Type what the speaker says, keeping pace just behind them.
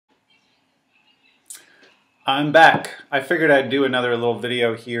I'm back. I figured I'd do another little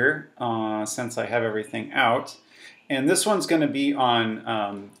video here since I have everything out. And this one's going to be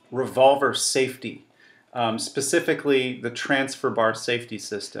on revolver safety, specifically the transfer bar safety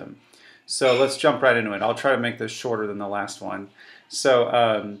system. So let's jump right into it. I'll try to make this shorter than the last one.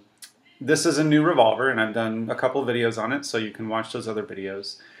 So this is a new revolver, and I've done a couple of videos on it, so you can watch those other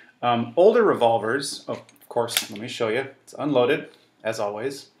videos. Older revolvers, of course, let me show you. It's unloaded, as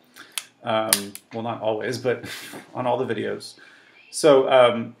always. Well, not always, but on all the videos.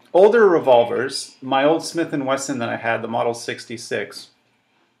 So older revolvers, my old Smith & Wesson that I had, the Model 66,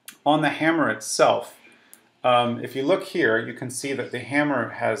 on the hammer itself, if you look here, you can see that the hammer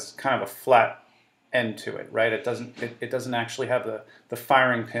has kind of a flat end to it, right? It doesn't actually have the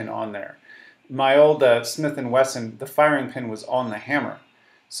firing pin on there. My old Smith & Wesson, the firing pin was on the hammer.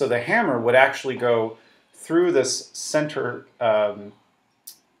 So the hammer would actually go through this center,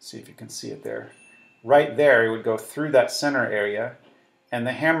 see if you can see it there. Right there, it would go through that center area, and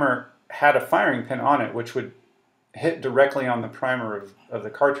the hammer had a firing pin on it, which would hit directly on the primer of the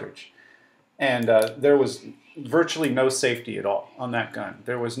cartridge. And there was virtually no safety at all on that gun.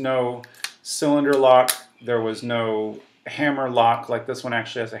 There was no cylinder lock, there was no hammer lock, like this one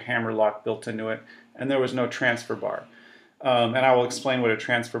actually has a hammer lock built into it, and there was no transfer bar. And I will explain what a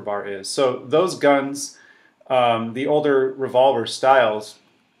transfer bar is. So those guns, the older revolver styles,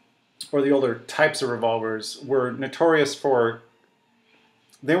 or the older types of revolvers, were notorious for,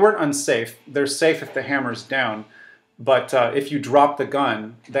 they weren't unsafe. They're safe if the hammer's down, but if you drop the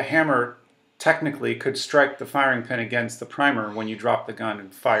gun, the hammer technically could strike the firing pin against the primer when you drop the gun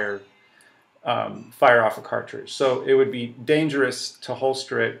and fire off a cartridge. So it would be dangerous to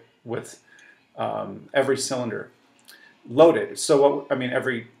holster it with every cylinder loaded. So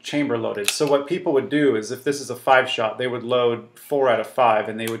every chamber loaded. So what people would do is, if this is a 5-shot, they would load 4 out of 5,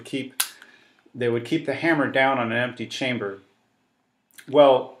 and they would keep the hammer down on an empty chamber.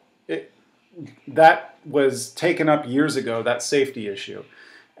 Well, that was taken up years ago, that safety issue,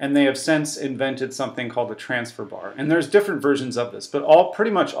 and they have since invented something called the transfer bar. And there's different versions of this, but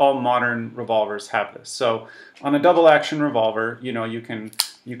pretty much all modern revolvers have this. So on a double action revolver, you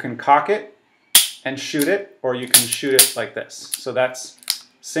can cock it and shoot it, or you can shoot it like this. So that's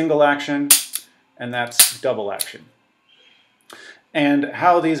single action, and that's double action. And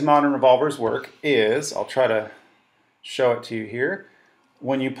how these modern revolvers work is, I'll try to show it to you here.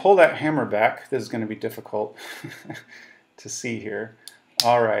 When you pull that hammer back, this is going to be difficult to see here.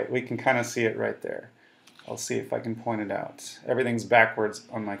 All right, we can kind of see it right there. I'll see if I can point it out. Everything's backwards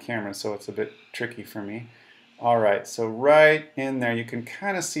on my camera, so it's a bit tricky for me. All right, so right in there, you can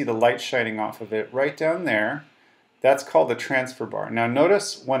kind of see the light shining off of it right down there. That's called the transfer bar. Now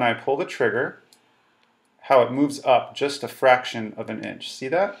notice when I pull the trigger, how it moves up just a fraction of an inch. See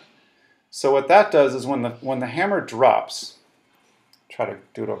that? So what that does is when the hammer drops, try to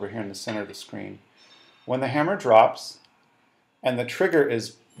do it over here in the center of the screen. When the hammer drops and the trigger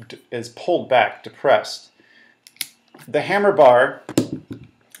is pulled back, depressed, the hammer bar,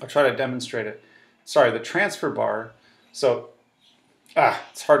 I'll try to demonstrate it. Sorry, the transfer bar, so,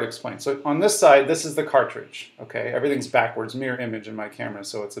 it's hard to explain. So on this side, this is the cartridge, okay? Everything's backwards, mirror image in my camera,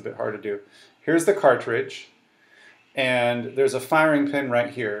 so it's a bit hard to do. Here's the cartridge, and there's a firing pin right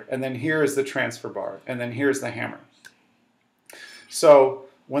here, and then here is the transfer bar, and then here's the hammer. So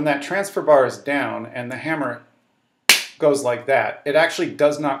when that transfer bar is down and the hammer goes like that, it actually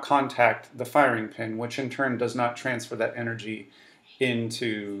does not contact the firing pin, which in turn does not transfer that energy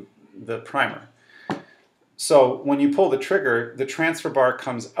into the primer. So when you pull the trigger, the transfer bar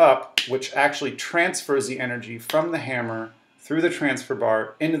comes up, which actually transfers the energy from the hammer through the transfer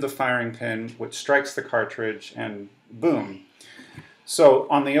bar into the firing pin, which strikes the cartridge, and boom. So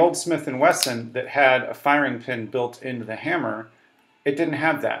on the old Smith & Wesson that had a firing pin built into the hammer, it didn't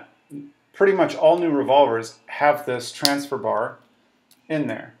have that. Pretty much all new revolvers have this transfer bar in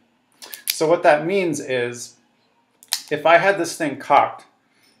there. So what that means is, if I had this thing cocked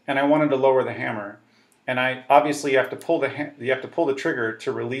and I wanted to lower the hammer, and obviously you have to pull the trigger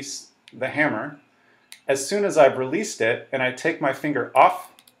to release the hammer. As soon as I've released it and I take my finger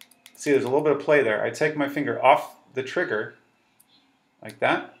off, see there's a little bit of play there, I take my finger off the trigger like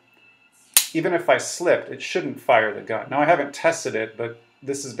that. Even if I slipped, it shouldn't fire the gun. Now I haven't tested it, but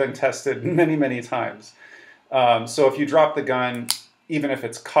this has been tested many, many times. So if you drop the gun, even if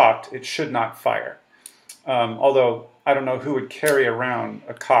it's cocked, it should not fire. Although I don't know who would carry around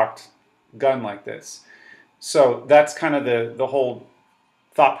a cocked gun like this. So that's kind of the whole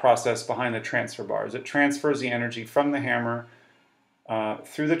thought process behind the transfer bars. It transfers the energy from the hammer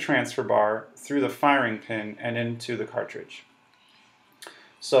through the transfer bar, through the firing pin, and into the cartridge.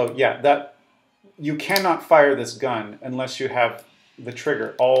 So yeah, you cannot fire this gun unless you have the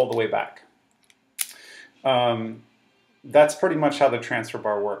trigger all the way back. That's pretty much how the transfer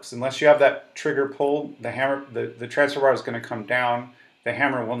bar works. Unless you have that trigger pulled, the transfer bar is going to come down. The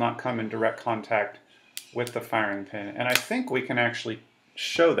hammer will not come in direct contact with the firing pin. And I think we can actually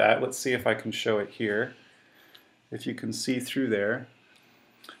show that. Let's see if I can show it here. If you can see through there.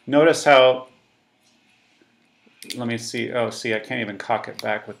 Notice how, let me see, oh, see, I can't even cock it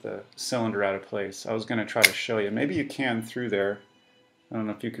back with the cylinder out of place. I was going to try to show you. Maybe you can through there. I don't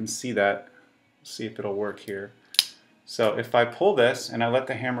know if you can see that. See if it'll work here. So if I pull this and I let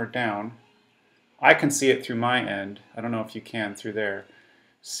the hammer down, I can see it through my end. I don't know if you can through there.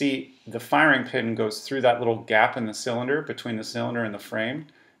 See, the firing pin goes through that little gap in the cylinder, between the cylinder and the frame.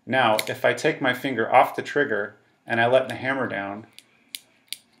 Now, if I take my finger off the trigger and I let the hammer down,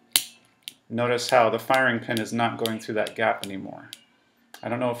 notice how the firing pin is not going through that gap anymore. I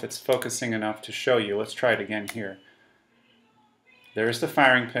don't know if it's focusing enough to show you. Let's try it again here. There's the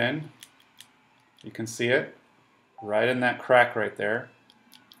firing pin. You can see it right in that crack right there.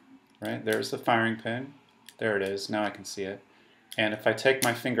 Right, there's the firing pin. There it is. Now I can see it. And if I take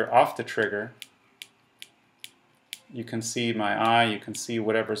my finger off the trigger, you can see my eye, you can see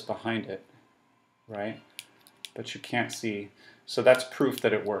whatever's behind it, right? But you can't see. So that's proof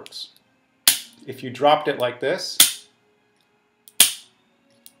that it works. If you dropped it like this,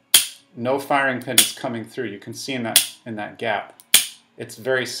 no firing pin is coming through. You can see in that gap. It's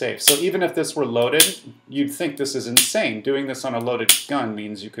very safe. So even if this were loaded, you'd think this is insane. Doing this on a loaded gun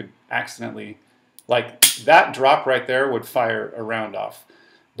means you could accidentally, like that drop right there would fire a round off.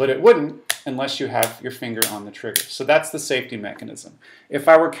 But it wouldn't unless you have your finger on the trigger. So that's the safety mechanism. If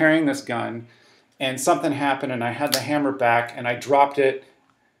I were carrying this gun and something happened and I had the hammer back and I dropped it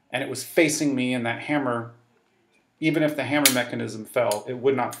and it was facing me and that hammer, even if the hammer mechanism fell, it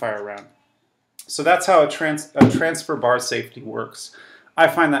would not fire a round. So that's how a transfer bar safety works. I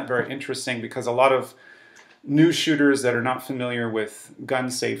find that very interesting because a lot of new shooters that are not familiar with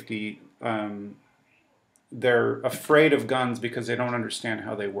gun safety, they're afraid of guns because they don't understand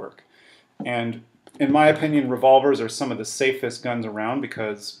how they work. And in my opinion, revolvers are some of the safest guns around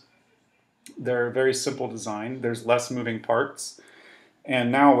because they're very simple design. There's less moving parts. And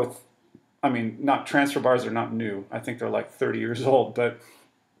now with, I mean, transfer bars are not new. I think they're like 30 years old, but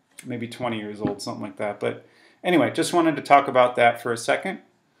maybe 20 years old, something like that. But anyway, just wanted to talk about that for a second.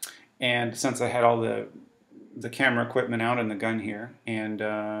 And since I had all the camera equipment out and the gun here. And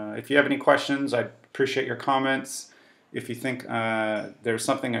if you have any questions, I'd appreciate your comments. If you think there's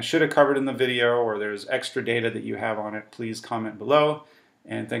something I should have covered in the video or there's extra data that you have on it, please comment below.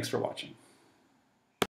 And thanks for watching.